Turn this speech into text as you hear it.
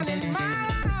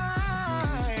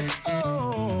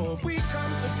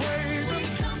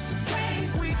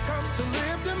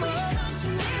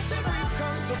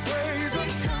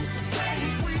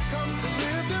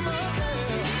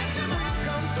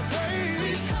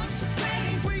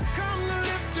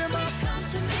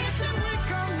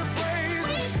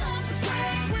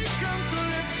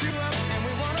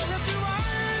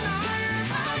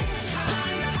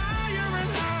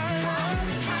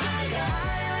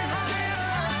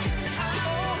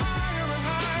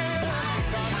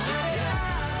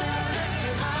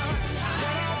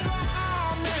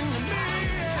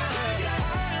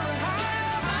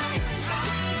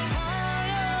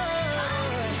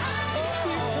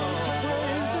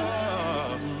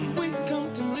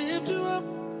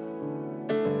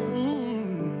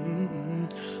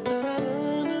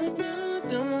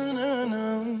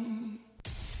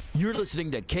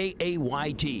listening to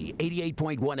KAYT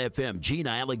 88.1 FM, Gina,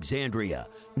 Alexandria,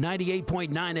 98.9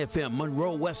 FM,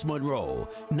 Monroe, West Monroe,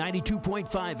 92.5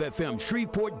 FM,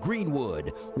 Shreveport,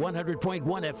 Greenwood, 100.1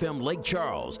 FM, Lake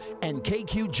Charles, and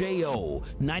KQJO,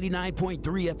 99.3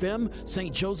 FM,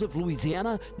 St. Joseph,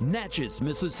 Louisiana, Natchez,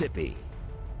 Mississippi.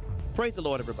 Praise the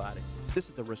Lord, everybody. This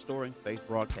is the Restoring Faith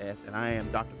broadcast, and I am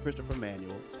Dr. Christopher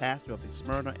Manuel, pastor of the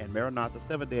Smyrna and Maranatha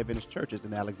Seventh-day Adventist churches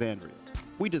in Alexandria.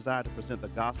 We desire to present the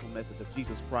gospel message of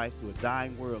Jesus Christ to a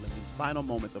dying world in these final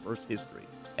moments of Earth's history.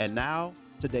 And now,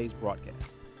 today's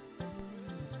broadcast.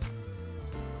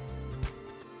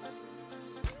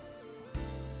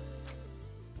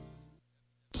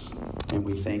 And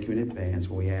we thank you in advance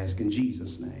when we ask in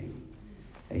Jesus' name.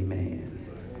 Amen.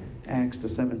 Acts the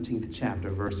 17th chapter,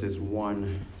 verses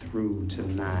 1 through to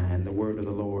 9. The word of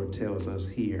the Lord tells us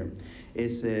here. It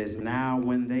says, "Now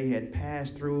when they had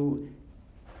passed through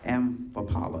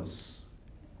Amphipolis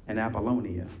and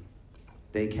Apollonia,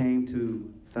 they came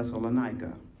to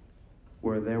Thessalonica,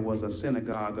 where there was a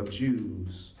synagogue of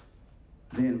Jews.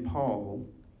 Then Paul,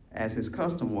 as his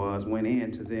custom was, went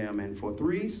in to them, and for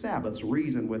 3 Sabbaths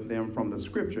reasoned with them from the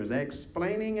Scriptures,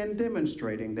 explaining and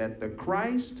demonstrating that the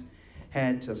Christ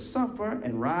had to suffer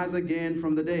and rise again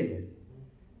from the dead,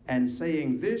 and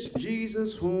saying, This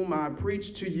Jesus whom I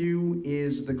preach to you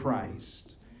is the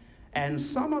Christ. And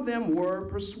some of them were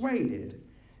persuaded,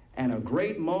 and a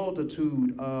great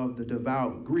multitude of the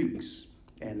devout Greeks,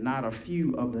 and not a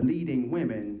few of the leading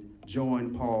women,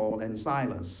 joined Paul and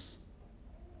Silas.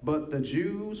 But the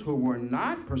Jews who were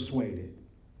not persuaded,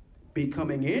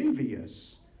 becoming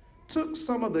envious, took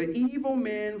some of the evil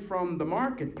men from the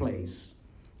marketplace,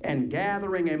 and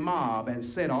gathering a mob, and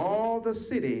set all the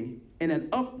city in an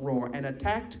uproar, and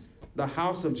attacked the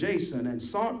house of Jason, and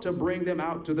sought to bring them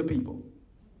out to the people.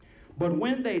 But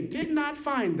when they did not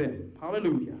find them,"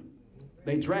 hallelujah,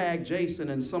 "they dragged Jason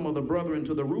and some of the brethren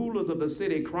to the rulers of the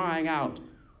city, crying out,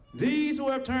 These who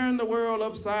have turned the world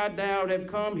upside down have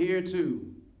come here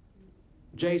too.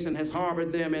 Jason has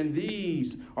harbored them, and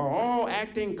these are all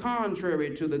acting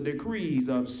contrary to the decrees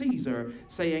of Caesar,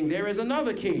 saying there is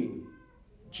another king,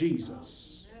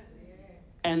 Jesus.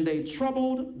 And they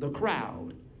troubled the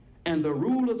crowd and the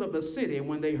rulers of the city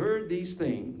when they heard these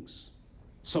things.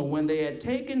 So when they had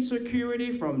taken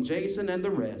security from Jason and the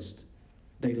rest,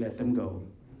 they let them go."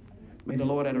 May the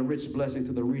Lord add a rich blessing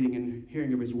to the reading and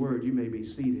hearing of his word. You may be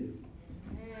seated.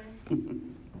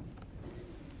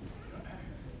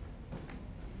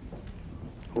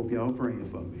 Hope y'all praying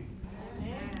for me.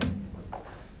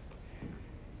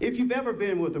 If you've ever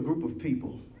been with a group of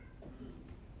people,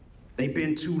 they've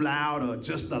been too loud or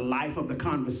just the life of the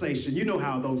conversation, you know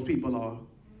how those people are.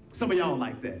 Some of y'all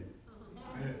like that.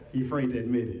 You're afraid to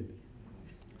admit it.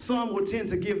 Some will tend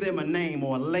to give them a name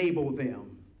or label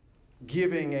them,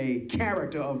 giving a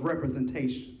character of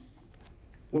representation.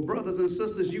 Well, brothers and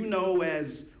sisters, you know,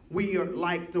 as we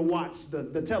like to watch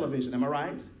the television, am I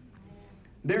right?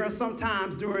 There are some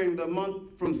times during the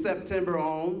month from September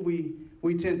on,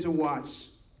 we tend to watch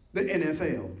the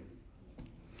NFL.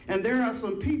 And there are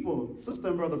some people, Sister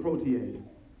and Brother Protier,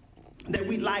 that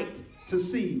we like to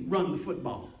see run the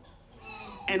football.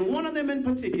 And one of them in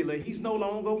particular, he's no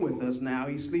longer with us now.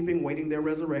 He's sleeping, waiting their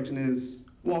resurrection, is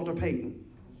Walter Payton,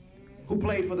 who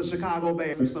played for the Chicago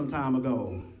Bears some time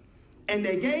ago. And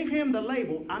they gave him the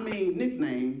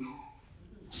nickname,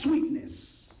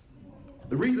 Sweetness.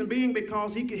 The reason being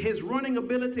because his running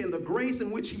ability and the grace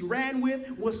in which he ran with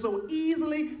was so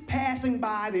easily passing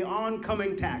by the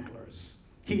oncoming tacklers.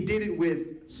 He did it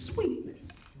with sweetness.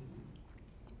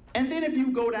 And then if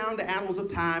you go down the annals of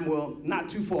time, well, not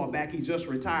too far back, he just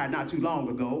retired not too long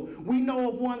ago, we know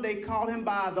of one they call him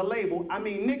by the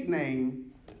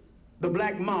nickname, the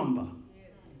Black Mamba,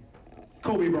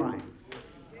 Kobe Bryant.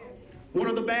 One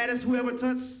of the baddest who ever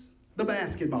touched the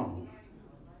basketball.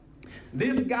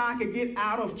 This guy could get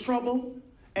out of trouble,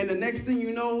 and the next thing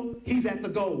you know, he's at the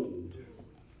goal.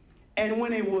 And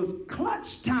when it was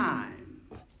clutch time,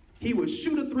 he would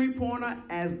shoot a three-pointer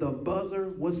as the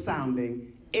buzzer was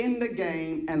sounding in the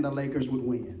game, and the Lakers would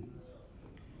win.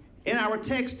 In our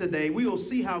text today, we will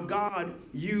see how God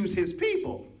used his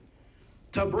people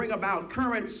to bring about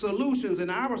current solutions in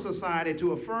our society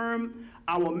to affirm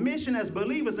our mission as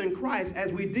believers in Christ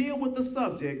as we deal with the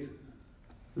subject,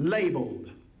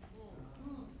 labeled.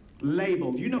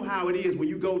 Labeled. You know how it is when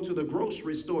you go to the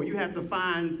grocery store. You have to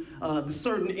find the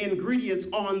certain ingredients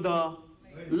on the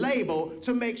label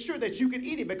to make sure that you can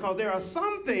eat it, because there are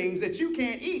some things that you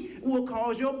can't eat will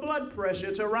cause your blood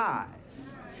pressure to rise.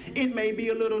 It may be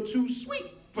a little too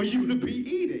sweet for you to be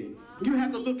eating. You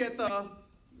have to look at the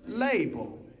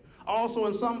label. Also,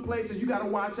 in some places, you got to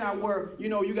watch out where,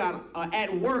 you got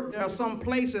at work, there are some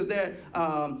places that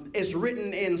it's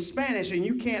written in Spanish and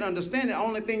you can't understand it.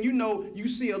 Only thing you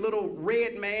see a little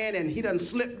red man and he doesn't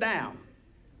slip down.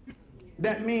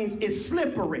 That means it's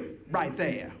slippery right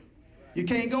there. You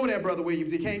can't go there, Brother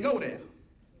Williams. You can't go there.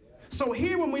 So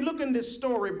here, when we look in this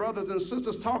story, brothers and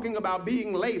sisters, talking about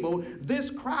being labeled, this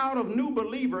crowd of new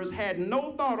believers had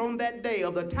no thought on that day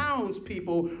of the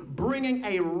townspeople bringing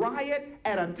a riot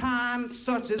at a time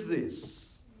such as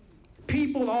this.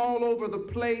 People all over the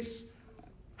place.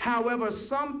 However,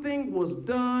 something was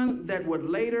done that would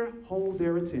later hold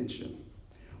their attention.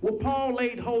 Well, Paul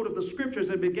laid hold of the scriptures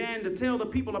and began to tell the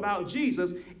people about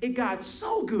Jesus. It got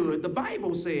so good, the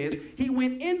Bible says, he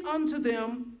went in unto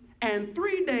them and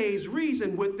 3 days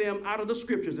reasoned with them out of the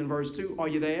scriptures. In verse 2, are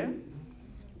you there?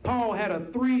 Paul had a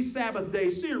 3 Sabbath day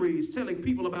series telling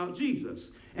people about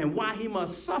Jesus and why he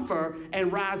must suffer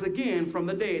and rise again from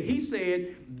the dead. He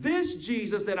said, this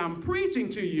Jesus that I'm preaching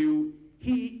to you,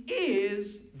 he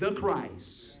is the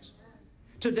Christ.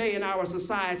 Today in our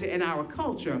society and our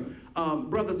culture,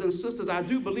 brothers and sisters, I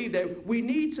do believe that we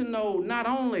need to know not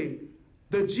only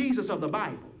the Jesus of the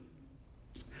Bible,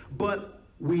 but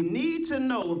we need to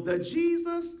know the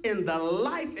Jesus in the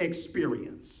life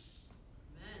experience.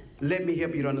 Amen. Let me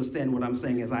help you to understand what I'm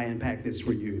saying as I unpack this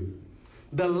for you.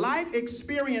 The life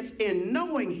experience in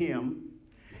knowing him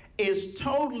is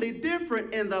totally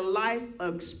different in the life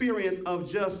experience of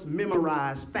just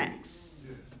memorized facts.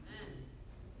 Yes.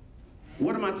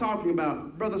 What am I talking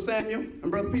about? Brother Samuel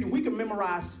and Brother Peter, we can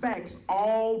memorize facts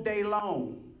all day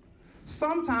long.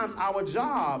 Sometimes our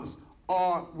jobs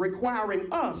are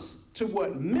requiring us to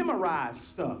memorize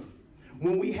stuff.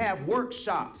 When we have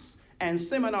workshops and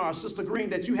seminars, Sister Green,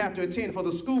 that you have to attend for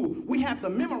the school, we have to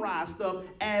memorize stuff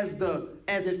as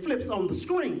it flips on the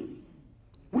screen.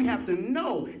 We have to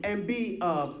know and be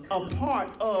a part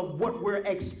of what we're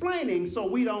explaining so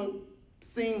we don't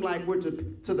seem like we're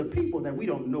to the people that we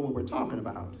don't know what we're talking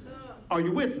about. Are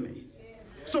you with me?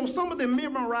 So some of the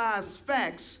memorized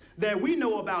facts that we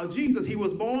know about Jesus, he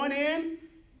was born in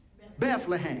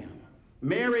Bethlehem.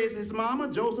 Mary is his mama,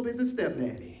 Joseph is his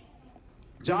stepdaddy.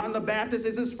 John the Baptist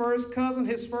is his first cousin.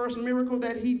 His first miracle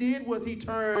that he did was he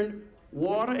turned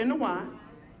water into wine.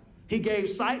 He gave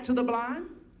sight to the blind.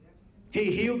 He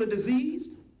healed the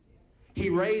diseased. He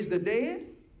raised the dead.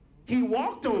 He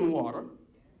walked on water.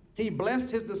 He blessed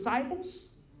his disciples.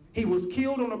 He was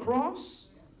killed on a cross,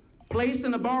 placed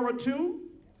in a borrowed tomb,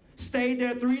 stayed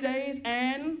there 3 days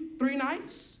and 3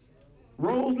 nights,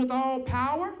 rose with all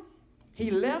power. He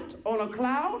left on a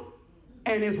cloud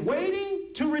and is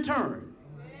waiting to return.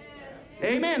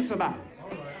 Amen, somebody.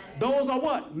 Those are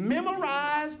what?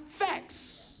 Memorized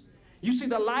facts. You see,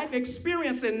 the life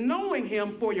experience in knowing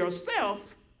him for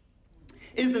yourself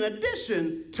is an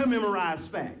addition to memorized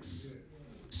facts.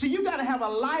 See, you got to have a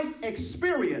life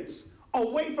experience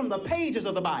away from the pages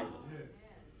of the Bible.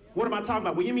 What am I talking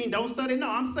about? Well, you mean don't study? No,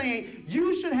 I'm saying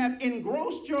you should have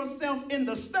engrossed yourself in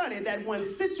the study that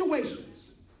when situations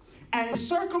and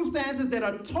circumstances that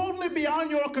are totally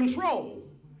beyond your control,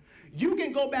 you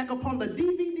can go back upon the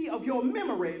DVD of your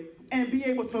memory and be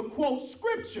able to quote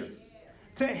scripture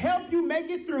to help you make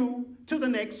it through to the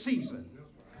next season.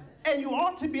 And you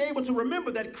ought to be able to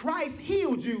remember that Christ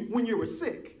healed you when you were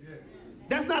sick.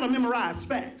 That's not a memorized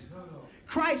fact.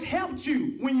 Christ helped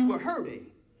you when you were hurting.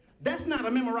 That's not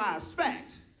a memorized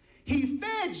fact. He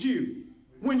fed you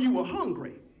when you were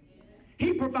hungry.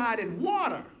 He provided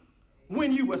water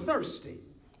when you were thirsty.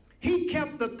 He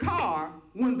kept the car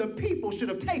when the people should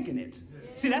have taken it.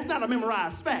 See, that's not a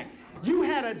memorized fact. You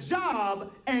had a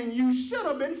job and you should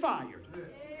have been fired.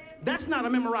 That's not a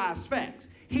memorized fact.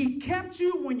 He kept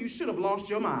you when you should have lost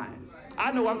your mind.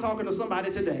 I know I'm talking to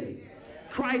somebody today.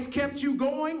 Christ kept you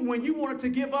going when you wanted to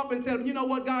give up and tell him, you know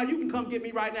what, God, you can come get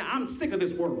me right now. I'm sick of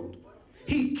this world.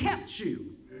 He kept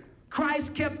you.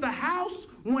 Christ kept the house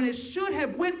when it should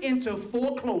have went into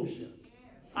foreclosure.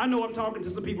 I know I'm talking to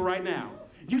some people right now.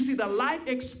 You see, the life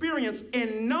experience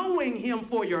in knowing him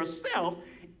for yourself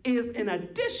is in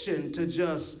addition to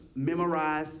just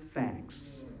memorized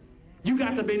facts. You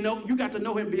got to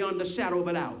know him beyond the shadow of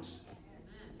a doubt.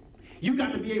 You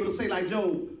got to be able to say like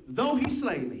Job, though he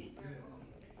slay me,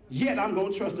 yet I'm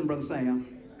going to trust him, Brother Sam.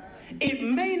 It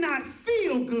may not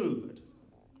feel good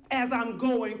as I'm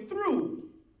going through,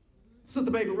 Sister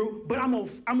Baby Ruth, but I'm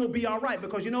gonna be all right,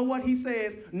 because you know what he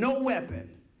says? No weapon.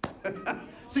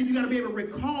 So you got to be able to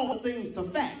recall things to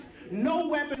fact. No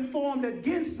weapon formed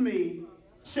against me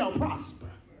shall prosper.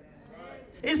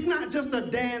 It's not just a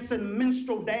dance and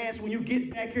minstrel dance when you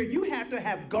get back here. You have to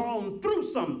have gone through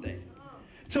something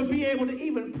to be able to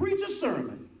even preach a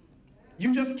sermon.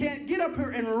 You just can't get up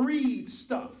here and read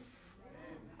stuff.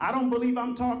 I don't believe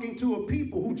I'm talking to a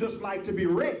people who just like to be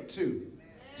read to.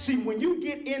 See, when you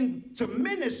get into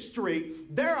ministry,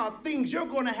 there are things you're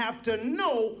going to have to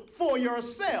know for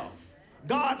yourself.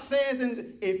 God says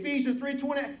in Ephesians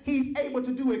 3:20, he's able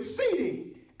to do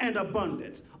exceeding and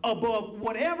abundance above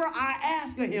whatever I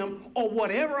ask of him or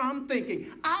whatever I'm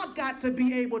thinking. I've got to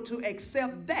be able to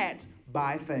accept that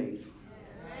by faith.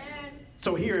 Amen.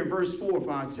 So here in verse 4 of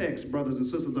our text, brothers and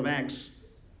sisters of Acts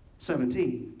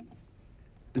 17,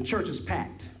 the church is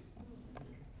packed.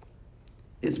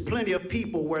 There's plenty of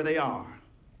people where they are.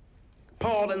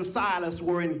 Paul and Silas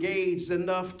were engaged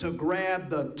enough to grab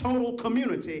the total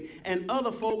community and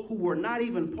other folk who were not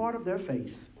even part of their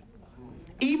faith.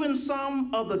 Even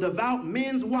some of the devout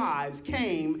men's wives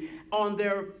came on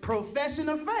their profession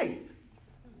of faith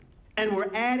and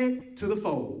were added to the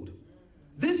fold.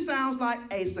 This sounds like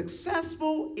a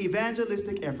successful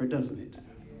evangelistic effort, doesn't it?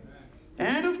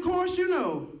 And of course, you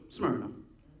know, Smyrna,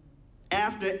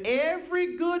 after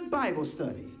every good Bible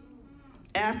study,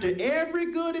 after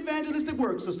every good evangelistic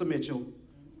work, Sister Mitchell,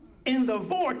 in the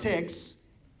vortex,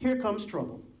 here comes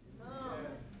trouble.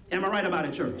 Am I right about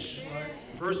it, church?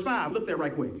 Verse 5, look there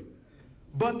right quick.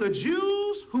 But the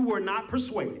Jews who were not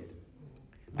persuaded,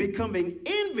 becoming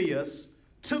envious,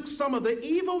 took some of the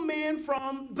evil men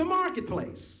from the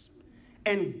marketplace,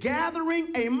 and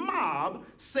gathering a mob,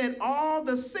 set all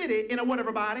the city in a what,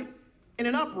 everybody? In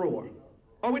an uproar.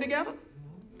 Are we together?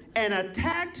 And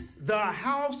attacked the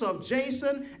house of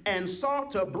Jason and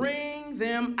sought to bring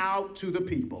them out to the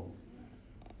people.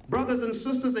 Brothers and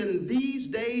sisters, in these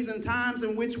days and times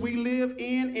in which we live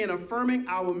in affirming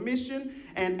our mission,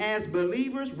 and as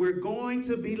believers, we're going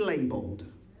to be labeled.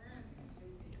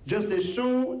 Just as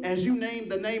sure as you name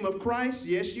the name of Christ,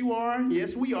 yes you are,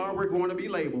 yes we are, we're going to be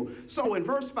labeled. So in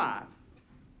verse 5,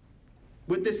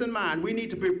 with this in mind, we need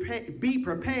to be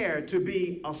prepared to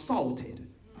be assaulted.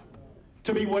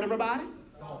 To be what, everybody?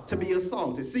 To be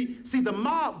assaulted. See, the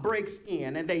mob breaks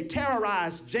in and they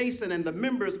terrorize Jason and the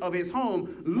members of his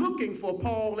home looking for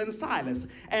Paul and Silas.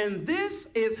 And this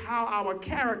is how our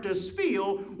characters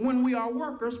feel when we are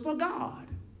workers for God.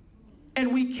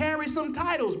 And we carry some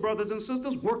titles, brothers and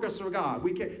sisters, workers for God.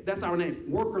 That's our name,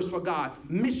 workers for God,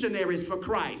 missionaries for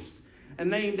Christ. A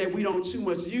name that we don't too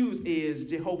much use is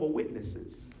Jehovah's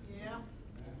Witnesses. Yeah.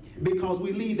 Because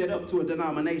we leave that up to a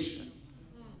denomination.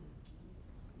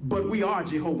 But we are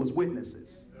Jehovah's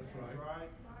Witnesses. That's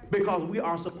right. Because we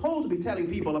are supposed to be telling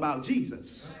people about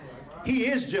Jesus. Right. He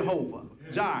is Jehovah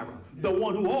Jireh, the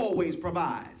one who always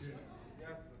provides.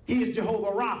 He is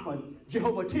Jehovah Rapha,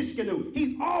 Jehovah Tishkenu.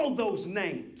 He's all those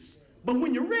names. But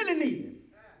when you really need him,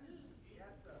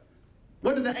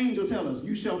 what did the angel tell us?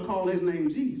 You shall call his name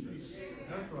Jesus.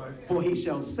 That's right. For he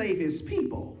shall save his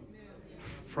people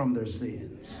from their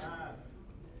sins.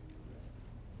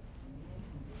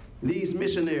 These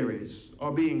missionaries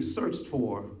are being searched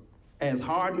for as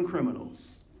hardened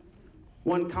criminals.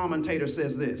 One commentator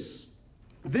says this: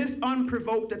 this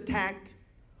unprovoked attack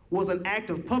was an act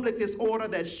of public disorder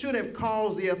that should have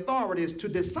caused the authorities to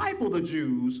disciple the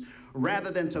Jews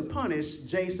rather than to punish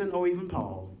Jason or even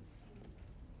Paul.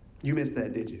 You missed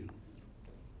that, did you?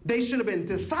 They should have been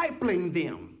discipling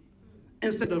them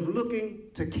instead of looking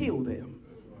to kill them.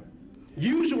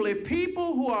 Usually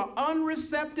people who are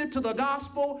unreceptive to the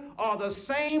gospel are the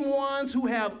same ones who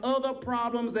have other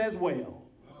problems as well.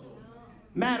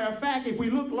 Matter of fact, if we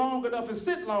look long enough and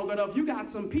sit long enough, you got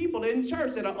some people in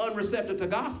church that are unreceptive to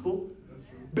gospel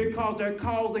because they're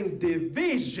causing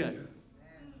division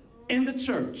in the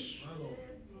church.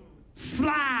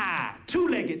 Sly,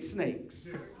 two-legged snakes.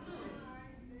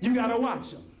 You got to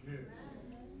watch them.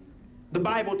 The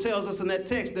Bible tells us in that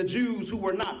text, the Jews who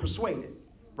were not persuaded,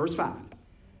 verse 5,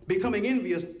 becoming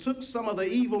envious, took some of the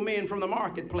evil men from the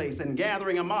marketplace, and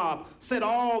gathering a mob, set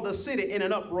all the city in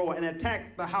an uproar and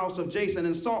attacked the house of Jason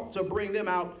and sought to bring them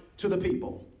out to the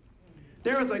people.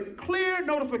 There is a clear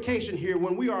notification here.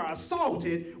 When we are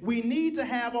assaulted, we need to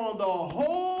have on the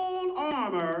whole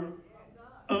armor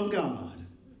of God.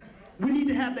 We need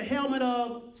to have the helmet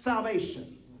of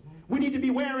salvation. We need to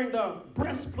be wearing the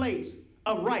breastplate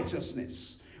of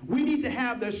righteousness. We need to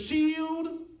have the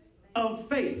shield of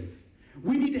faith.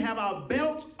 We need to have our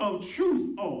belt of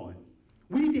truth on.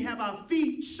 We need to have our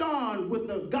feet shod with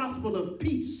the gospel of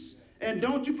peace. And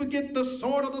don't you forget the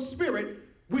sword of the Spirit,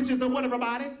 which is the what,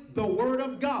 everybody? The word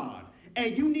of God.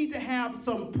 And you need to have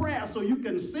some prayer so you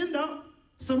can send up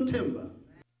some timber.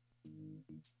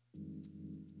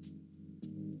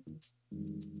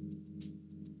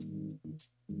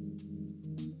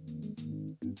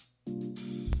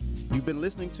 You've been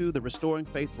listening to the Restoring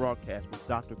Faith broadcast with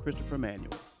Dr. Christopher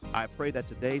Manuel. I pray that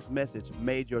today's message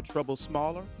made your troubles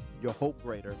smaller, your hope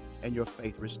greater, and your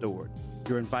faith restored.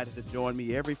 You're invited to join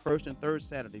me every first and third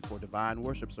Saturday for Divine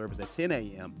Worship Service at 10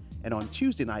 a.m. and on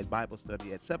Tuesday night Bible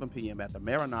study at 7 p.m. at the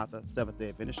Maranatha Seventh-day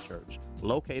Adventist Church,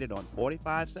 located on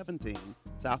 4517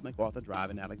 South MacArthur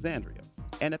Drive in Alexandria,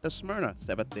 and at the Smyrna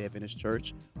Seventh-day Adventist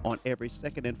Church on every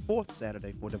second and fourth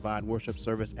Saturday for Divine Worship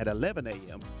Service at 11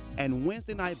 a.m. and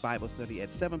Wednesday night Bible study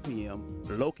at 7 p.m.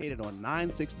 located on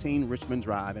 916 Richmond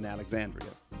Drive in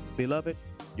Alexandria. Beloved,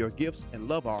 your gifts and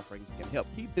love offerings can help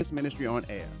keep this ministry on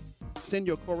air. Send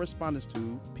your correspondence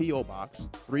to P.O. Box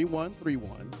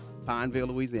 3131, Pineville,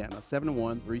 Louisiana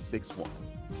 71361.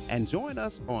 And join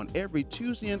us on every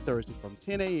Tuesday and Thursday from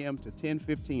 10 a.m. to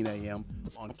 10:15 a.m.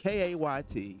 on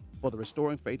KAYT for the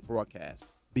Restoring Faith broadcast.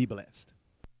 Be blessed.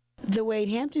 The Wade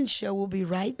Hampton Show will be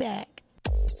right back.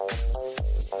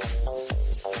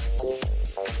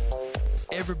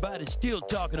 Everybody's still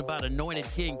talking about Anointed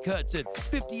King Cuts at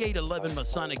 5811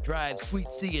 Masonic Drive, Suite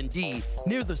C and D,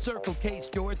 near the Circle K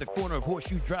store at the corner of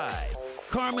Horseshoe Drive.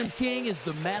 Carmen King is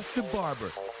the master barber,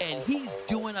 and he's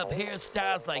doing up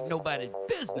hairstyles like nobody's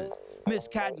business. Miss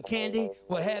Cotton Candy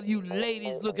will have you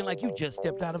ladies looking like you just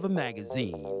stepped out of a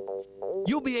magazine.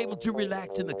 You'll be able to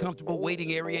relax in the comfortable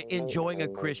waiting area, enjoying a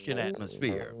Christian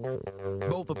atmosphere.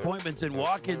 Both appointments and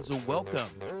walk-ins are welcome.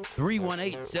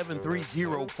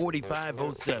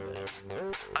 318-730-4507.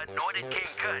 Anointed King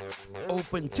Cuts.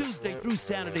 Open Tuesday through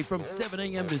Saturday from 7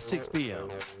 a.m. to 6 p.m.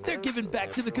 They're giving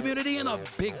back to the community in a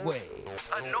big way.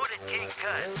 Anointed King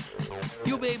Cuts.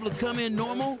 You'll be able to come in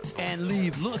normal and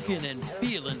leave looking and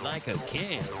feeling like a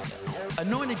king.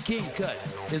 Anointed King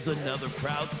Cuts is another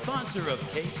proud sponsor of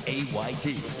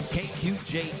KAYT,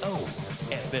 KQJO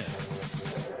FM.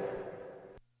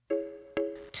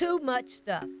 Too much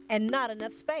stuff and not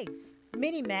enough space.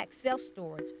 Minimax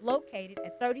Self-Storage, located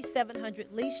at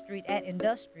 3700 Lee Street at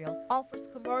Industrial, offers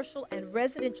commercial and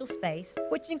residential space,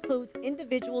 which includes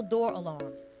individual door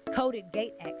alarms, coded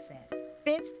gate access,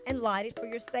 fenced and lighted for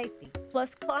your safety,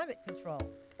 plus climate control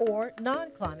or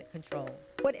non-climate control,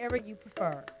 whatever you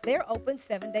prefer. They're open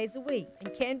 7 days a week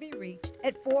and can be reached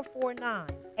at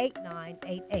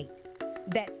 449-8988.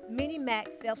 That's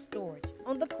Minimax Self-Storage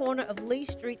on the corner of Lee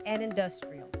Street and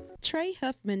Industrial. Trey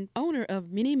Huffman, owner of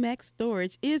Minimax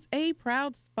Storage, is a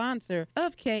proud sponsor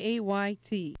of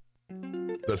KAYT.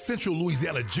 The Central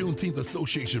Louisiana Juneteenth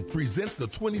Association presents the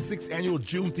 26th Annual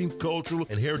Juneteenth Cultural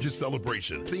and Heritage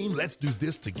Celebration. Theme, Let's Do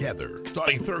This Together.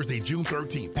 Starting Thursday, June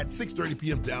 13th at 6:30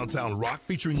 p.m. downtown Rock,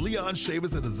 featuring Leon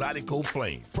Shavers and the Zydeco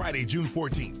Flames. Friday, June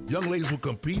 14th, young ladies will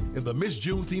compete in the Miss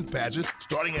Juneteenth pageant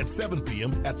starting at 7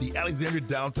 p.m. at the Alexandria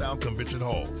Downtown Convention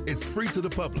Hall. It's free to the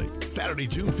public. Saturday,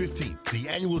 June 15th, the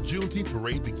annual Juneteenth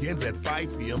Parade begins at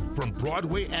 5 p.m. from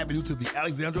Broadway Avenue to the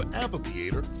Alexandria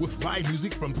Amphitheater with live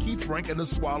music from Keith Frank and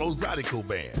the Swallow Zydeco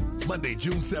Band. Monday,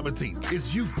 June 17th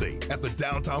is Youth Day at the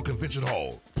Downtown Convention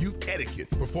Hall. Youth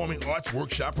Etiquette, Performing Arts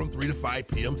Workshop from 3 to 5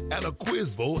 p.m. and a quiz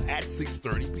bowl at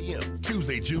 6:30 p.m.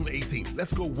 Tuesday, June 18th,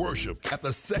 let's go worship at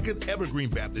the Second Evergreen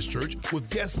Baptist Church with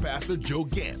guest pastor Joe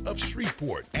Gant of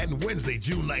Shreveport. And Wednesday,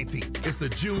 June 19th, it's the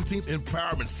Juneteenth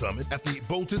Empowerment Summit at the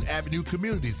Bolton Avenue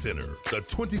Community Center. The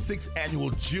 26th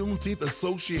Annual Juneteenth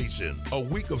Association, a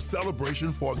week of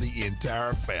celebration for the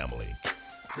entire family.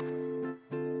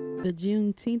 The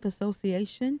Juneteenth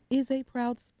Association is a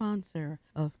proud sponsor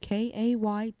of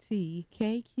KAYT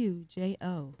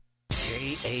KQJO.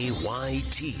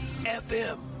 KAYT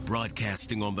FM,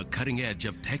 broadcasting on the cutting edge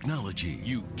of technology.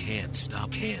 You can't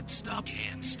stop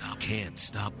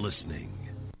listening.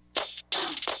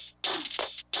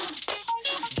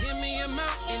 Give me a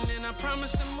mountain and I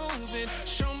promise to move it.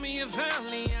 Show me a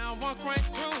valley, I'll walk right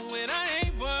through it. I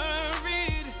ain't worried.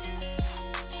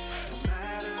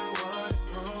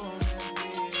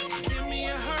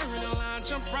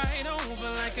 Jump right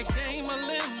over like a game of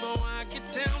limbo. I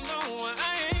get down low,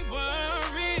 I ain't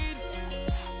worried.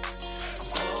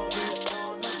 I'm focused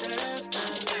on the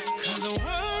destiny. 'Cause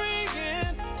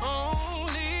worrying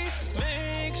only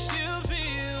makes you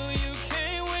feel you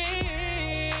can't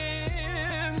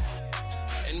win.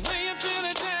 And when you feel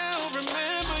it down,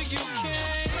 remember you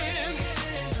can.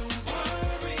 Don't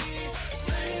worry,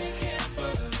 thank Him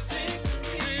for the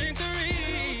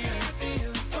victory. Got the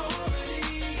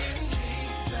authority in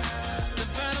Jesus. The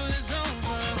battle is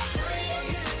over.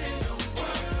 Don't worry, thank Him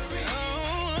for the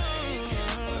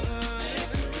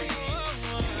victory.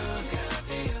 Got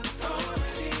the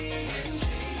authority in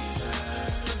Jesus.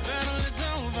 The battle is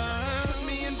over. Put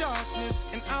me in darkness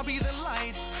and I'll be the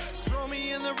light. Throw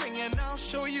me in the ring and I'll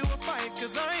show you a fight.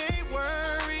 'Cause I ain't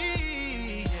worried.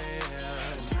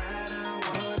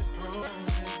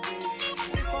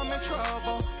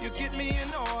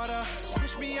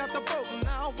 out the boat and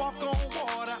I'll walk on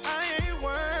water. I ain't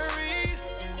worried.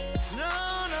 No,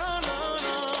 no, no,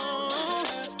 no.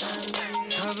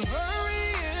 'Cause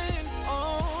worrying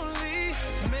only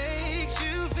makes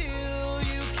you feel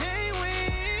you can't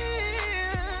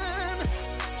win.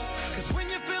 'Cause when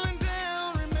you're feeling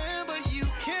down, remember you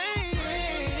can't.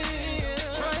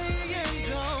 Pray and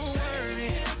don't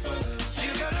worry. You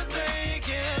gotta thank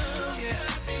Him. Yeah.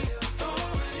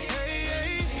 Hey,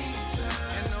 hey.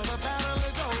 And know the battle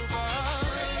is over.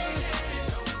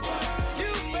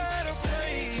 You better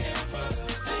pray.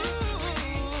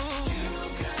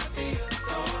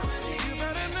 You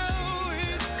better know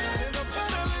it. And the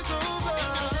battle is over.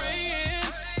 Praying,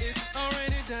 it's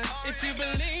already done. If you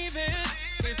believe it,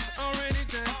 it's already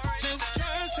done. Just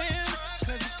trust Him, 'cause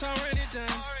it's already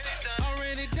done.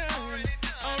 Already done.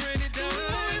 Already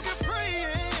done. If you're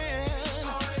praying,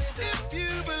 if you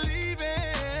believe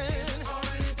it,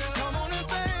 come on and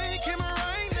thank Him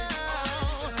right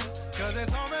now. 'Cause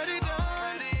it's already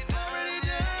done. Already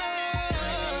done.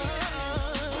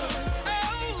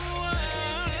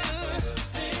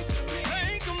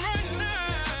 Thank Him right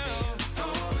now.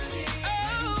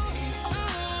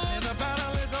 And the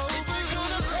battle is over. We're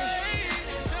gonna pray.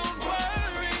 Don't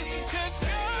worry, 'cause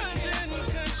God's in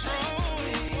control.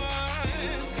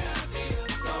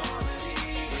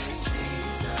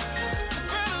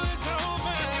 Battle is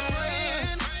over.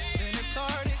 And it's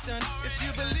already done. If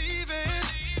you believe it,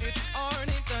 it's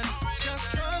already done. Just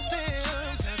trust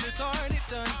Him, 'cause it's already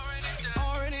done.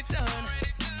 Already done.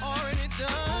 Already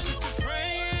done. If you're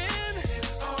praying,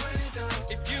 it's already done.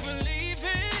 If you believe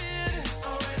it, it's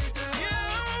already done. You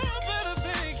better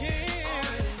thank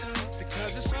Him,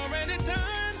 because it's already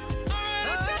done.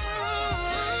 Already done.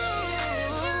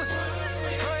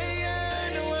 Pray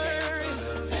and worry.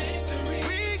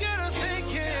 We gotta thank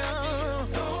Him.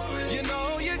 You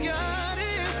know you got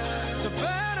it. The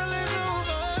battle is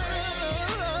over.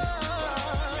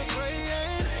 Pray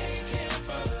and thank Him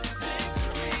for the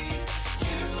victory.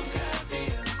 You got the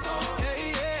authority.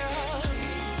 Hey, yeah.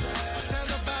 Said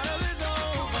the battle is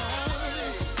over.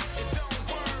 Don't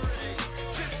worry,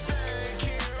 just thank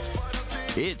Him for the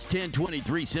victory. It's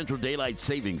 10:23 Central Daylight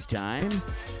Savings Time,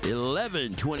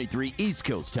 11:23 East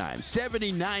Coast Time,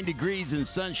 79 degrees and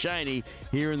sunshiny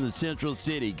here in the Central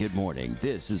City. Good morning.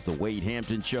 This is the Wade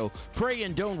Hampton Show. Pray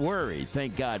and don't worry.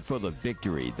 Thank God for the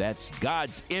victory. That's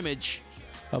God's image,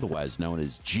 otherwise known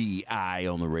as GI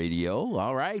on the radio.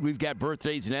 All right, we've got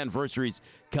birthdays and anniversaries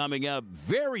coming up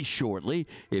very shortly.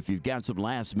 If you've got some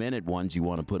last-minute ones you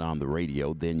want to put on the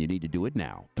radio, then you need to do it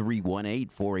now.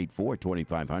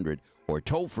 318-484-2500 or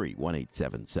toll-free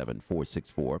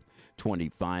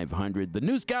 1-877-464-2500. The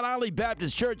New Scott Alley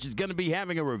Baptist Church is going to be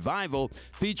having a revival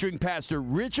featuring Pastor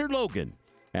Richard Logan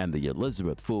and the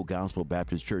Elizabeth Full Gospel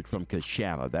Baptist Church from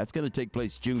Coshada. That's going to take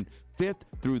place June 5th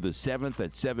through the 7th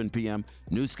at 7 p.m.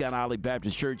 New Scott Alley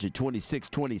Baptist Church at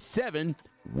 2627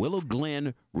 Willow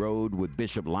Glen Road with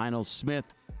Bishop Lionel Smith.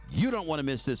 You don't want to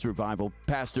miss this revival.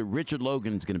 Pastor Richard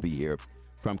Logan is going to be here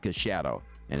from Coshada,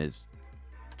 and his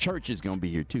church is going to be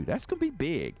here too. That's going to be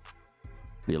big.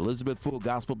 The Elizabeth Full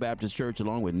Gospel Baptist Church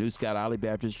along with New Scott Alley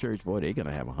Baptist Church, boy, they're going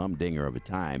to have a humdinger of a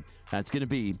time. That's going to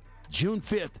be June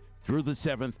 5th through the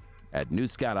 7th at New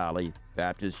Scott Alley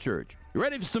Baptist Church. You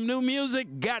ready for some new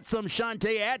music? Got some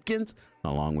Shantae Atkins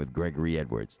along with Gregory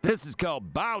Edwards. This is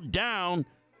called Bow Down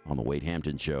on the Wade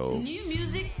Hampton Show. New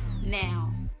music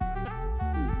now.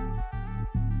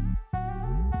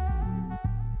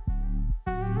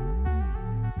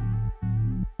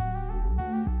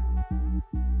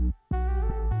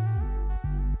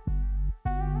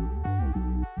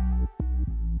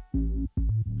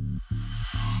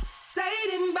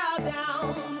 Satan, bow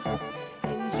down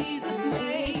in Jesus'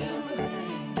 name.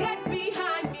 Get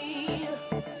behind me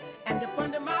and up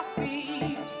under my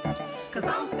feet. 'Cause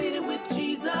I'm seated with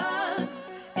Jesus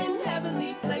in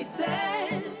heavenly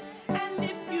places. And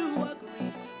if you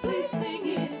agree, please sing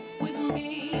it with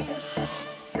me.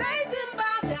 Satan,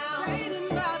 bow down in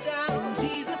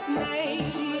Jesus'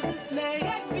 name.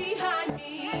 Get behind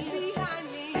me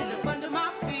and up under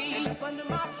my feet.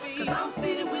 'Cause I'm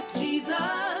seated with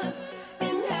Jesus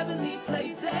in heavenly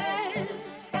places.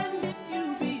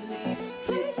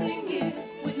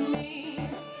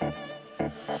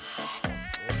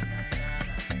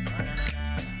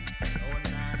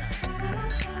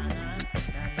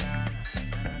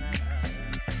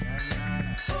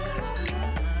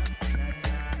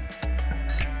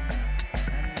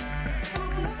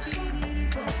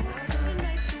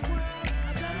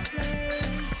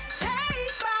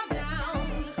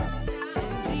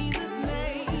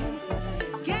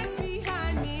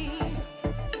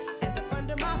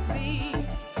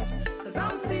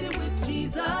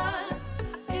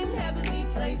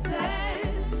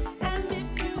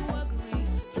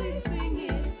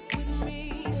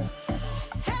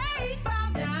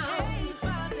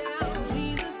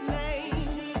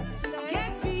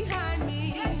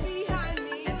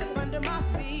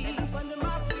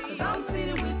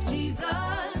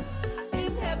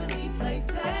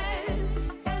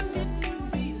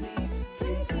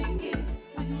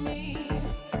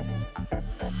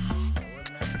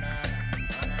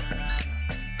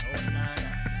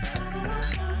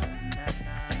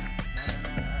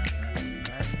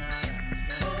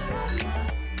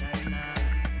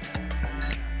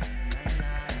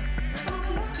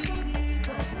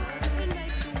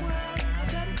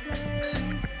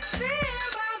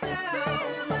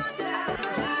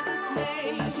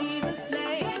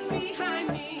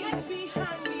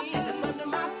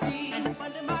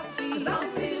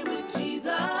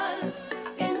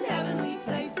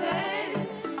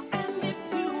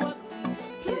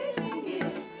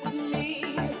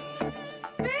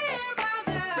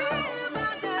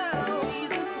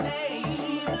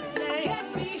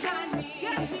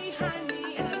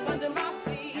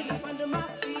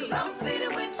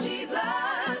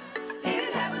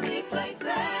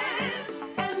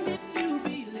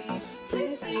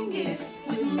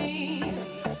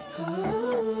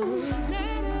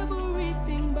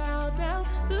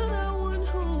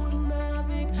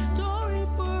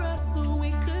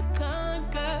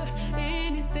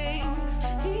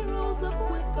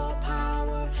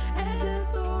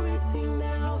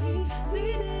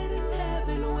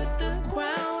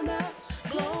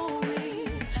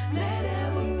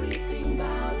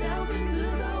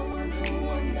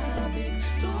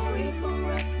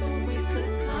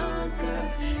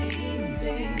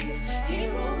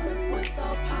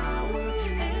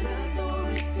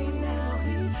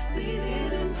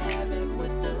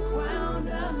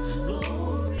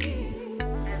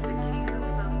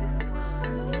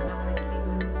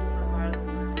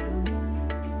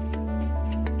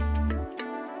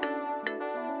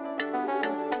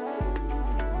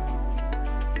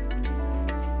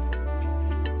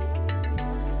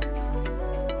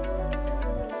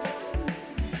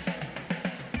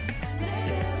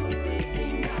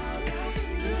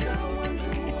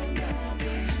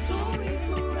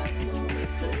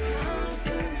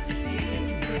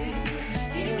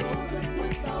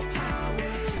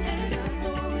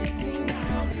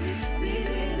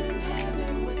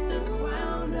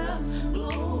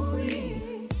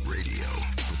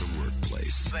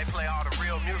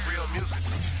 real music.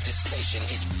 This station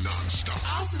is non-stop.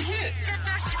 Awesome hits. The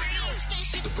best radio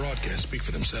station. The broadcasts speak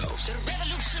for themselves. The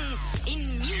revolution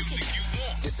in music you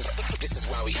want. This is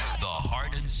why we hot. The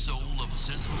heart and soul of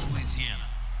Central Louisiana.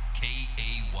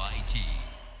 KAYT.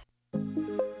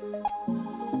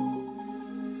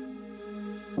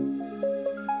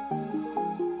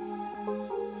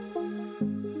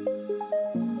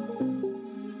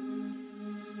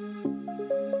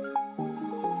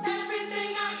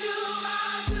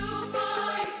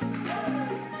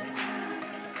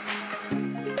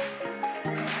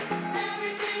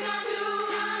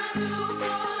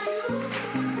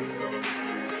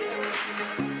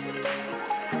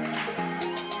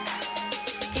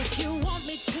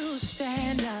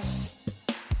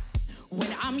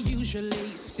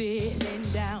 Usually sitting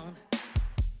down.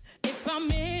 If I'm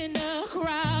in a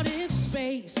crowded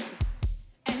space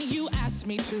and you ask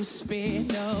me to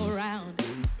spin around,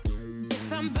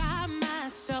 if I'm by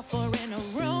myself or in a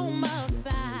room of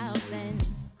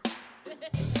thousands,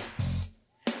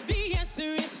 the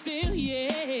answer is still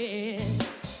yes.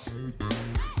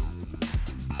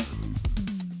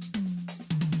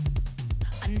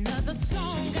 Another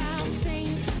song I'll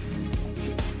sing.